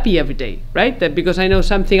bed happy every day, right? That because I know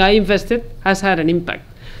something I invested has had an impact.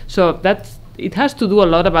 So it has to do a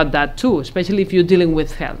lot about that too, especially if you're dealing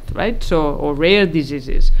with health, right? So, or rare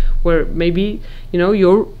diseases, where maybe, you know,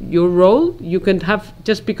 your role, you can have,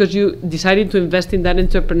 just because you decided to invest in that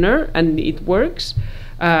entrepreneur and it works,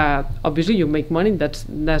 obviously you make money, that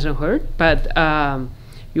doesn't hurt, but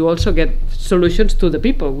you also get solutions to the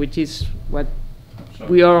people, which is what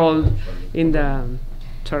we are all in the,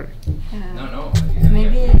 sorry.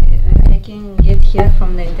 Maybe I can get here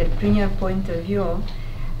from the entrepreneur point of view.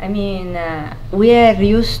 I mean, we are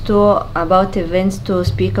used to, about events, to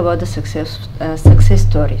speak about the success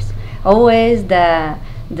stories. Always the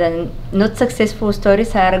not successful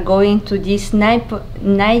stories are going to this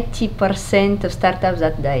 90% of startups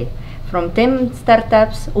that die. From 10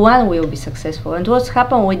 startups, 1 will be successful. And what's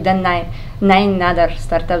happened with the 9 other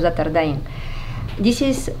startups that are dying? This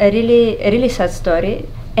is a really sad story.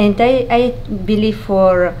 And I believe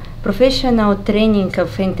for professional training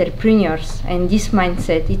of entrepreneurs and this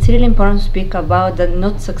mindset, it's really important to speak about the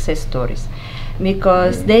not success stories.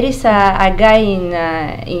 Because there is a guy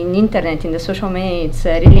in internet, in the social media, it's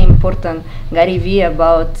really important, Gary V,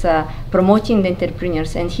 about promoting the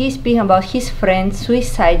entrepreneurs, and he's speaking about his friends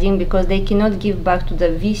suiciding because they cannot give back to the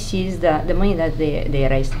VCs the money that they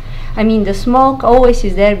raised. I mean, the smoke always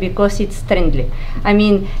is there because it's trendy. I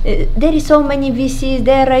mean, there is so many VCs,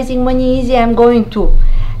 they're raising money easy, I'm going to.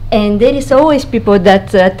 And there is always people that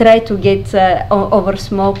try to get over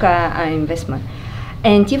smoke investment.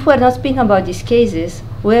 And if we're not speaking about these cases,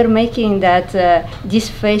 we're making that this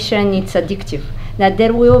fashion, it's addictive. That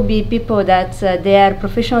there will be people that their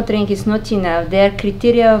professional training is not enough, their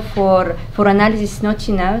criteria for analysis is not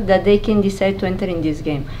enough, that they can decide to enter in this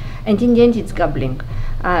game. And in the end, it's gambling.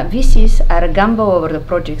 VCs are a gamble over the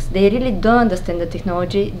projects. They really don't understand the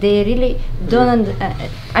technology. They really don't.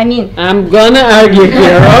 I mean, I'm gonna argue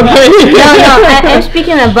here. Okay. I'm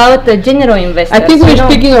speaking about the general investors. I think we're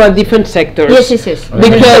speaking about different sectors. Yes.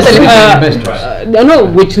 Because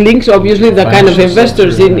which links obviously the kind of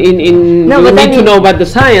investors in we need to know about the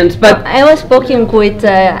science. But I was speaking with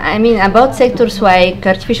about sectors like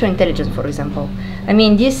artificial intelligence, for example. I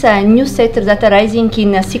mean, these new sectors that are rising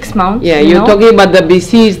in 6 months. Yeah, you're talking about the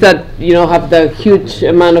VCs that have the huge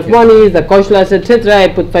amount of money, the Koshlas, etc. I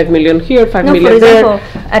put 5 million here, 5 million for example, there.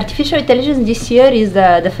 Artificial intelligence this year is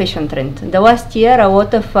the fashion trend. The last year, a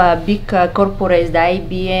lot of big corporates, the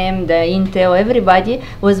IBM, the Intel, everybody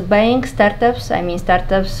was buying startups. I mean,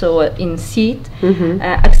 startups in seed,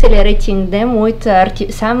 accelerating them with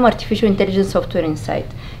some artificial intelligence software inside,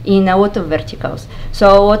 in a lot of verticals.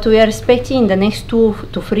 So what we are expecting in the next 2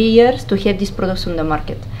 to 3 years to have these products on the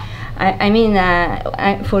market.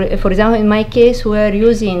 For example, in my case, we are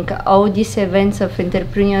using all these events of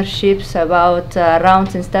entrepreneurships about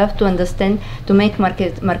rounds and stuff to understand, to make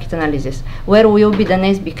market analysis. Where will be the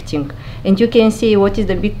next big thing? And you can see what is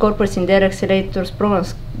the big corporates in their accelerators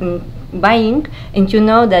programs buying, and you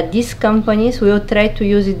know that these companies will try to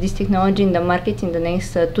use this technology in the market in the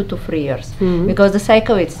next 2 to 3 years. Because the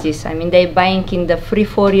cycle is this. I mean, they're buying in the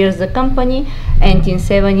 3-4 years the company, and in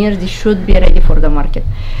 7 years they should be ready for the market.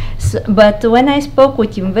 But when I spoke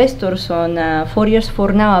with investors on 4 years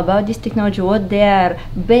from now about this technology, what their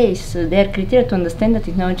base, their criteria to understand the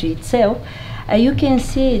technology itself, you can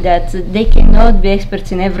see that they cannot be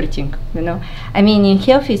experts in everything. I mean, in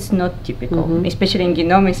health it's not typical, especially in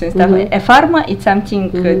genomics and stuff. A pharma, it's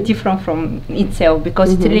something different from itself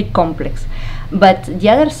because it's really complex. But the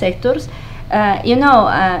other sectors,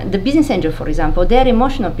 the business angel, for example, they're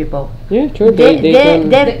emotional people. Yeah, true.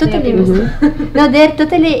 They're totally they're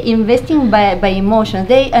totally investing by emotions.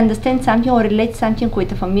 They understand something or relate something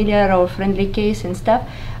with a familiar or friendly case and stuff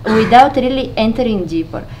without really entering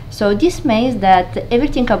deeper. So this means that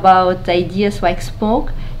everything about ideas like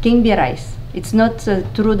smoke can be raised. It's not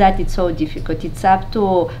true that it's so difficult. It's up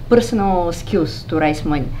to personal skills to raise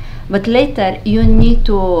money. But later you need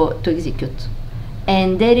to execute.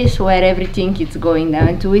 And that is where everything is going down.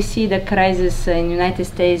 And we see the crisis in the United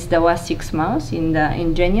States the last 6 months in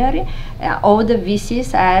January. All the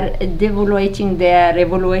VCs are devaluating their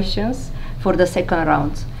evaluations for the second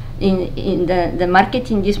round. in the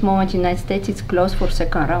market in this moment in the United States is closed for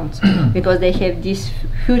second rounds because they have this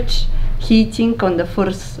huge hitting on the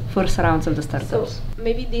first rounds of the startups. So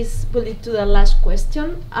maybe this will lead to the last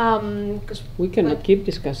question. Cause we cannot keep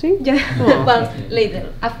discussing? Yeah, Oh. well,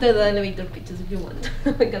 later, after the elevator pitches, if you want,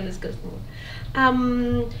 we can discuss more.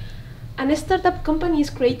 A startup company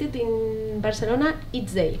is created in Barcelona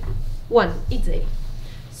each day. Each day.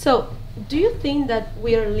 So, do you think that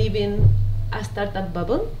we are living a startup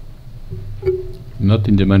bubble? Not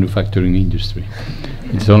in the manufacturing industry.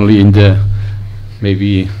 It's only in the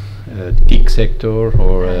maybe TIC sector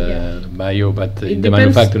or bio, but in the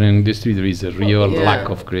depends. manufacturing industry there is a real Yeah. lack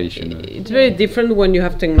of creation. It's very different when you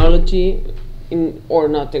have technology or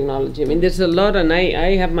not technology. I mean, there's a lot, and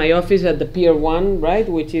I have my office at the Pier 1, right,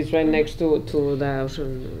 which is right next to the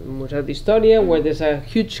Museo de Historia, where there's a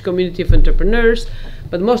huge community of entrepreneurs,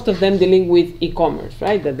 but most of them dealing with e-commerce,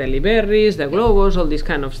 right, the Deliberries, the Globos, all this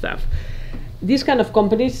kind of stuff. These kind of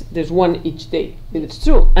companies, there's one each day. It's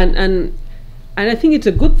true, and I think it's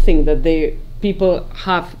a good thing that people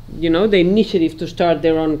have, the initiative to start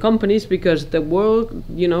their own companies, because the world,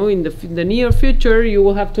 in the near future, you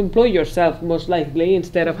will have to employ yourself most likely,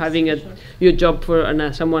 instead of having your job for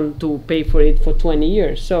someone to pay for it for 20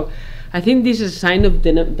 years. So I think this is a sign of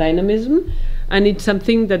dynamism, and it's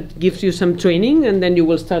something that gives you some training, and then you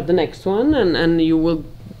will start the next one, and you will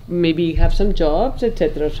maybe have some jobs,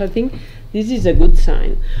 etc. So I think this is a good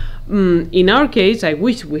sign. In our case, I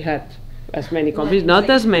wish we had as many companies, not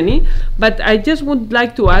as many, but I just would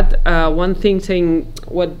like to add one thing, saying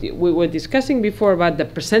what we were discussing before about the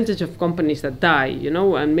percentage of companies that die,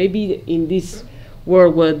 and maybe in this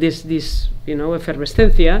world where this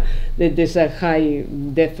effervescencia, that there's a high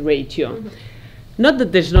death ratio. Mm-hmm. Not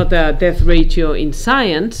that there's not a death ratio in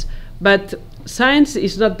science, but science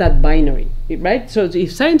is not that binary, right? So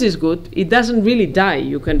if science is good, it doesn't really die.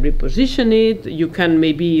 You can reposition it. You can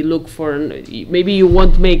maybe look for, maybe you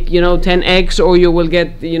won't make 10x, or you will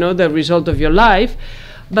get the result of your life.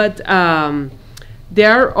 But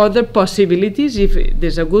there are other possibilities. If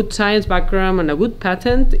there's a good science background and a good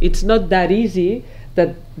patent, it's not that easy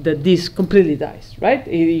that this completely dies, right?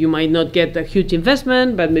 You might not get a huge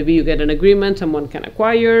investment, but maybe you get an agreement someone can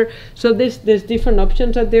acquire. So there's different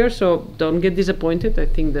options out there, so don't get disappointed. I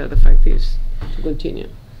think the fact is to continue.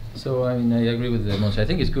 So I agree with Montserrat. I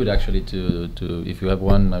think it's good actually to if you have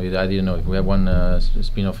one. I didn't know if we have one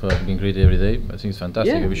spin-off being created every day. I think it's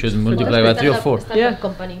fantastic. Yeah, we should multiply by 3 or 4. Startup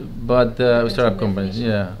company. But startup companies,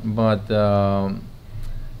 yeah.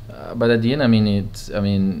 But at the end, I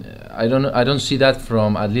don't see that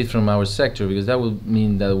at least from our sector, because that will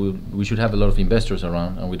mean that we should have a lot of investors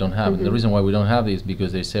around, and we don't have. Mm-hmm. The reason why we don't have is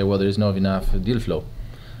because they say, well, there is not enough deal flow,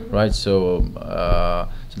 mm-hmm. right? So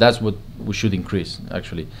that's what we should increase,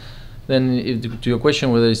 actually. Then, to your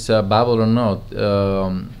question whether it's a bubble or not,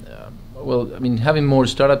 having more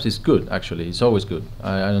startups is good. Actually, it's always good.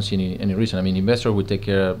 I don't see any reason. Investor would take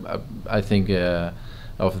care, I think,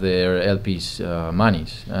 of their LPs'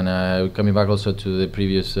 monies. And coming back also to the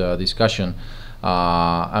previous discussion,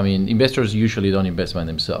 investors usually don't invest by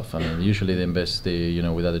themselves. Usually they invest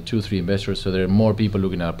with other 2-3 investors, so there are more people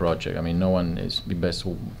looking at a project. No one invests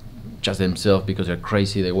just themselves because they're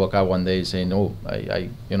crazy. They walk out one day saying, oh, I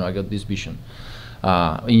got this vision.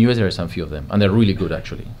 In US there are some few of them, and they're really good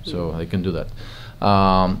actually, so they can do that.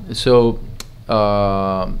 So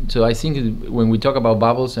I think when we talk about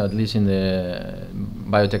bubbles, at least in the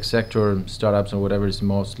biotech sector, startups or whatever, is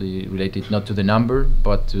mostly related not to the number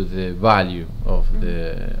but to the value of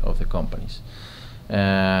the companies.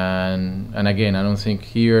 And again, I don't think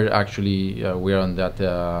here actually we're on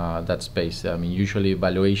that space. Usually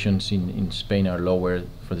valuations in Spain are lower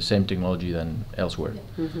for the same technology than elsewhere.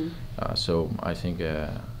 Mm-hmm. So I think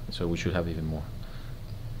so we should have even more.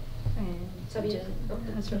 Xavier,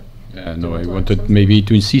 I wanted maybe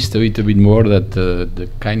to insist a little bit more that the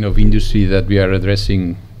kind of industry that we are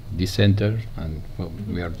addressing this center, and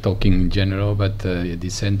we are talking in general, but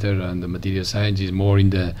this center and the material science is more in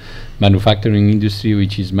the manufacturing industry,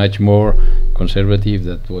 which is much more conservative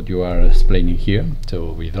than what you are explaining here.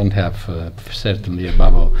 So we don't have certainly a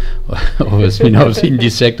bubble of spin-offs in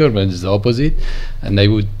this sector, but it's the opposite. And I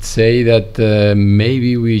would say that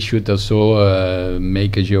maybe we should also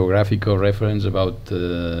make a geographical reference about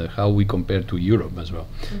how we compare to Europe as well,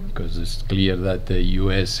 because it's clear that the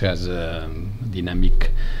US has a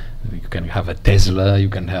dynamic. You can have a Tesla, you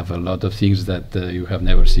can have a lot of things that you have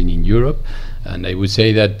never seen in Europe. And I would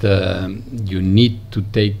say that you need to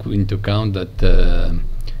take into account that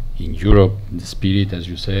in Europe the spirit, as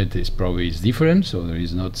you said, is probably different, so there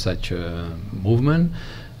is not such a movement.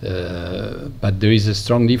 But there is a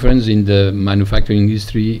strong difference in the manufacturing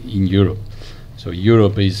industry in Europe. So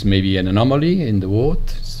Europe is maybe an anomaly in the world,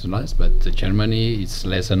 it's nice, but Germany is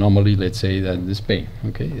less anomaly, let's say, than Spain.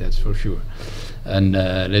 Okay, that's for sure. And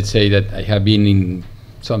let's say that I have been in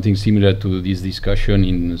something similar to this discussion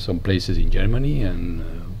in some places in Germany, and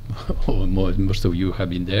most of you have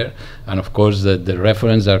been there. And of course, the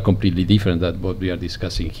references are completely different than what we are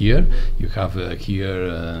discussing here. You have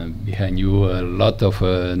here behind you a lot of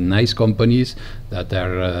nice companies that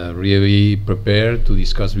are really prepared to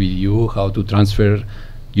discuss with you how to transfer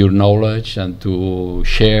your knowledge and to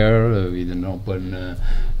share with an open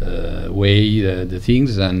way the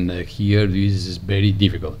things. And here this is very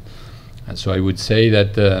difficult. And so I would say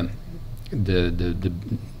that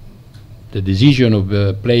the decision of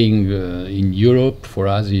playing in Europe for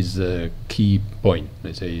us is a key point.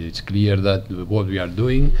 Let's say it's clear that what we are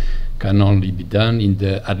doing can only be done in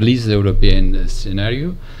the at least the European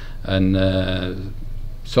scenario, and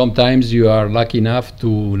sometimes you are lucky enough to,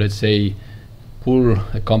 let's say, pull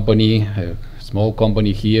a company, a small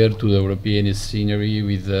company here to the European scenery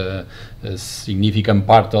with a significant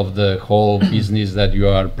part of the whole business that you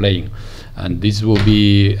are playing. And this will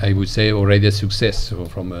be, I would say, already a success. So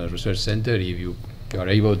from a research center, if you are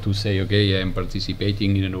able to say, okay, I am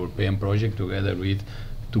participating in an European project together with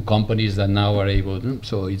 2 companies that now are able to,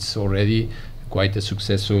 so it's already quite a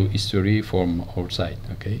successful history from our side,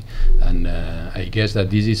 okay? And I guess that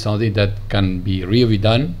this is something that can be really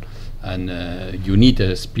done, and you need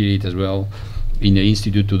a spirit as well in the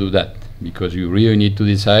institute to do that, because you really need to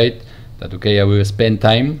decide that, okay, I will spend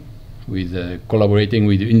time with collaborating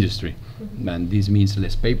with the industry. And this means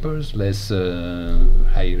less papers, less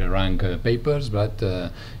higher rank papers, but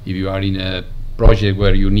if you are in a project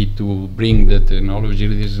where you need to bring the technology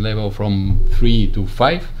level from 3 to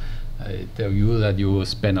 5, I tell you that you will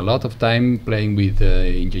spend a lot of time playing with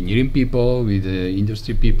engineering people, with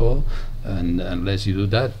industry people, and unless you do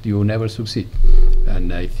that, you will never succeed.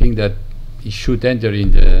 And I think that it should enter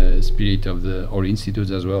in the spirit of our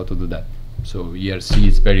institutes as well to do that. So ERC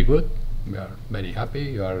is very good. We are very happy,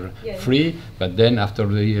 you are free, but then after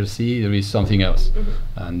the ERC there is something else.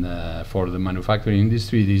 And for the manufacturing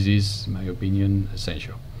industry, this is, in my opinion,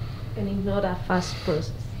 essential. And it's not a fast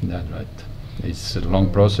process. That's right. It's a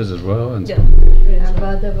long process as well. And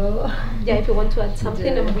About the bubble. Yeah, if you want to add something,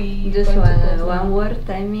 and we just one word.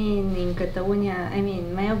 I mean, in Catalonia, I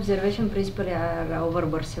mean, my observation principally are over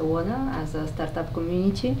Barcelona as a startup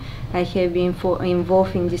community. I have been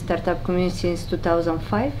involved in the startup community since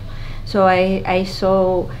 2005. So I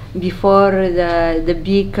saw before the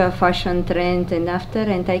big fashion trend and after,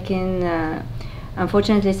 and I can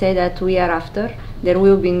unfortunately say that we are after. There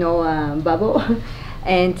will be no bubble,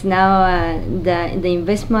 and now the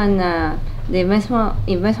investment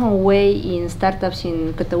way in startups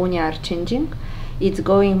in Catalonia are changing. It's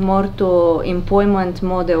going more to employment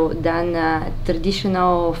model than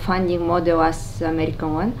traditional funding model as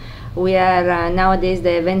American one. We are nowadays,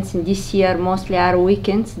 the events in this year mostly are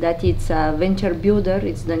weekends, that it's a venture builder,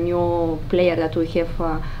 it's the new player that we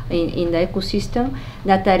have in the ecosystem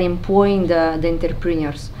that are employing the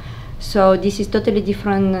entrepreneurs. So this is totally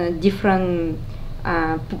different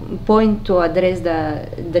point to address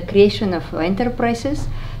the creation of enterprises,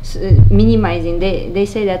 minimizing, they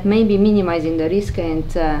say that maybe minimizing the risk and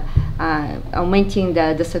augmenting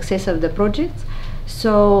the success of the project.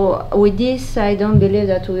 So with this, I don't believe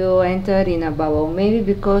that we will enter in a bubble. Maybe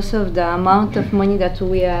because of the amount of money that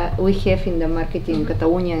we have in the market in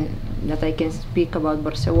Catalonia, that I can speak about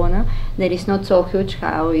Barcelona, that is not so huge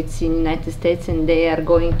how it's in the United States, and they are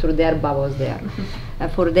going through their bubbles there.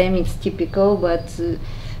 For them, it's typical, but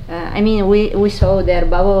I mean, we saw their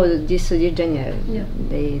bubble this January. Yeah.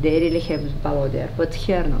 They really have bubble there, but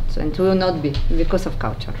here not, and will not be because of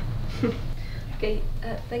culture. Okay,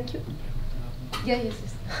 thank you. Yeah,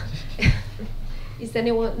 yes.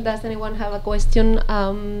 Does anyone have a question?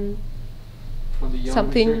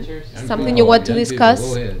 Something you want to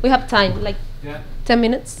discuss? We have time, like 10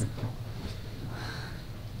 minutes.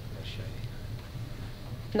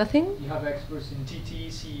 Nothing? You have experts in TT,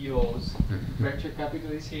 CEOs, venture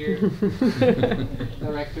capitalists here,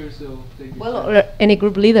 directors, so or any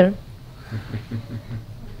group leader.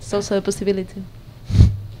 It's also a possibility.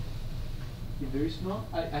 If there is no,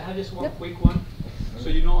 I have just one quick one. So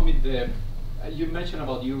you know, I mean, you mentioned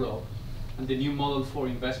about Europe and the new model for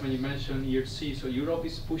investment. You mentioned ERC. So Europe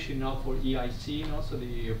is pushing now for EIC, and also the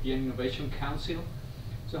European Innovation Council.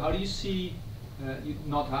 So how do you see?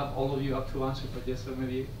 Not have all of you have to answer, but just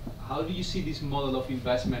maybe how do you see this model of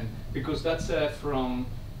investment? Because that's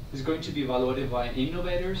it's going to be evaluated by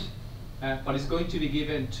innovators, but it's going to be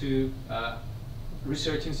given to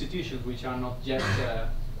research institutions which are not yet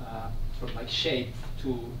sort of like shaped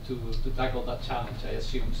to tackle that challenge, I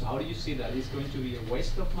assume. So how do you see that? Is it going to be a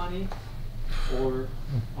waste of money? Or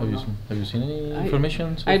have you seen any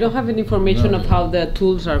information? I don't have any information of how the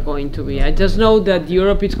tools are going to be. I just know that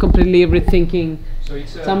Europe is completely rethinking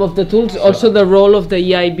some of the tools. Also the role of the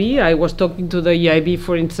EIB. I was talking to the EIB,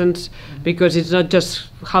 for instance, because it's not just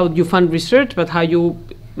how you fund research, but how you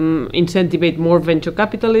incentivate more venture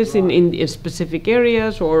capitalists in specific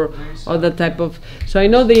areas or that type of. So I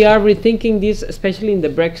know they are rethinking this, especially in the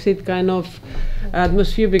Brexit kind of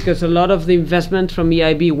atmosphere, because a lot of the investment from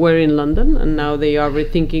EIB were in London, and now they are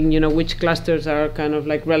rethinking, which clusters are kind of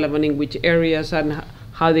like relevant in which areas, and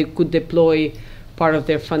how they could deploy part of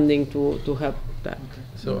their funding to help that. Okay.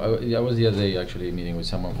 So I was the other day actually meeting with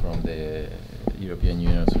someone from the European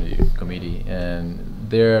Union Committee, and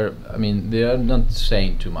they are not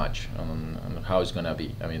saying too much on how it's going to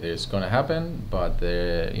be. I mean, it's going to happen, but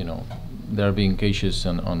they're being cautious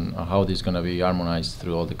on how this is going to be harmonized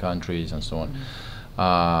through all the countries and so on.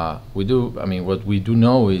 What we do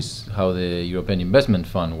know is how the European Investment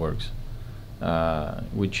Fund works,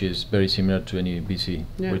 which is very similar to any BC.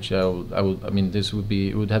 Yeah. Which this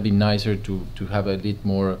would have been nicer to have a bit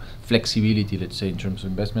more flexibility, let's say, in terms of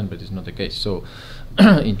investment, but it's not the case. So,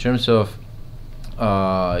 in terms of,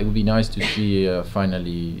 it would be nice to see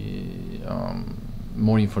finally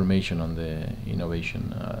more information on the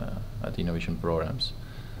innovation at the innovation programs.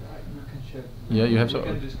 Yeah, you have we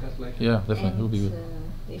can discuss later. Yeah, definitely, it would be good.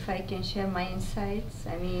 If I can share my insights,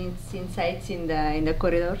 it's insights in the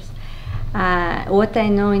corridors. What I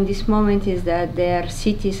know in this moment is that there are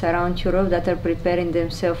cities around Europe that are preparing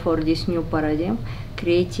themselves for this new paradigm,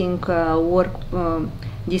 creating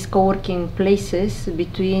these co-working places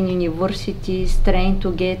between universities, trying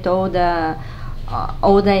to get all the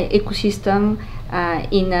ecosystem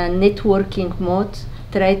in a networking mode,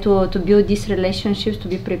 try to build these relationships to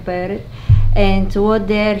be prepared. And what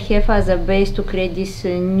they have as a base to create these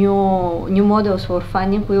new models for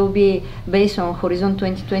funding will be based on Horizon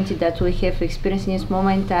 2020 that we have experienced in this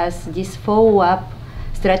moment as this follow-up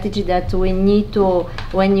strategy that we need to,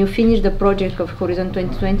 when you finish the project of Horizon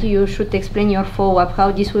 2020, you should explain your follow-up,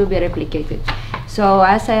 how this will be replicated. So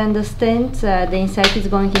as I understand, the insight is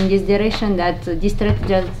going in this direction, that this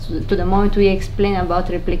strategy, to the moment we explain about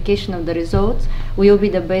replication of the results, will be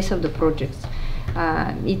the base of the projects.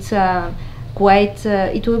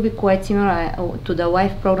 It will be quite similar to the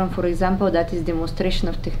LIFE program, for example, that is demonstration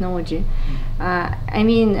of technology.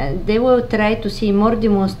 They will try to see more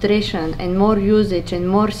demonstration and more usage and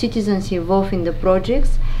more citizens involved in the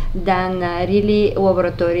projects than really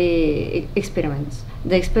laboratory experiments.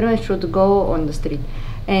 The experiments should go on the street.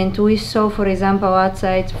 And we saw, for example,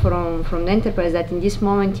 outside from the enterprise, that in this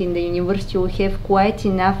moment in the university we have quite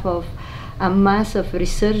enough of a mass of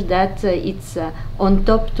research that it's on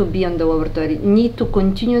top to be on the laboratory. Need to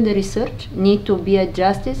continue the research, need to be a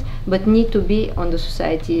justice, but need to be on the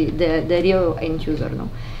society, the real end user. No?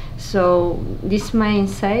 So this my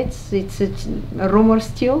insights. It's a rumor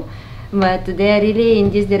still, but they are really in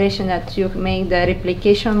this direction that you make the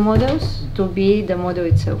replication models to be the model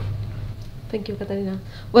itself. Thank you, Katerina.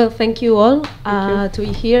 Well, thank you all to be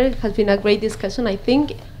here. It has been a great discussion, I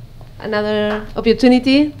think. Another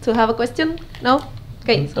opportunity to have a question? No?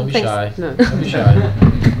 Okay, so Don't be thanks. shy. No. Don't be shy.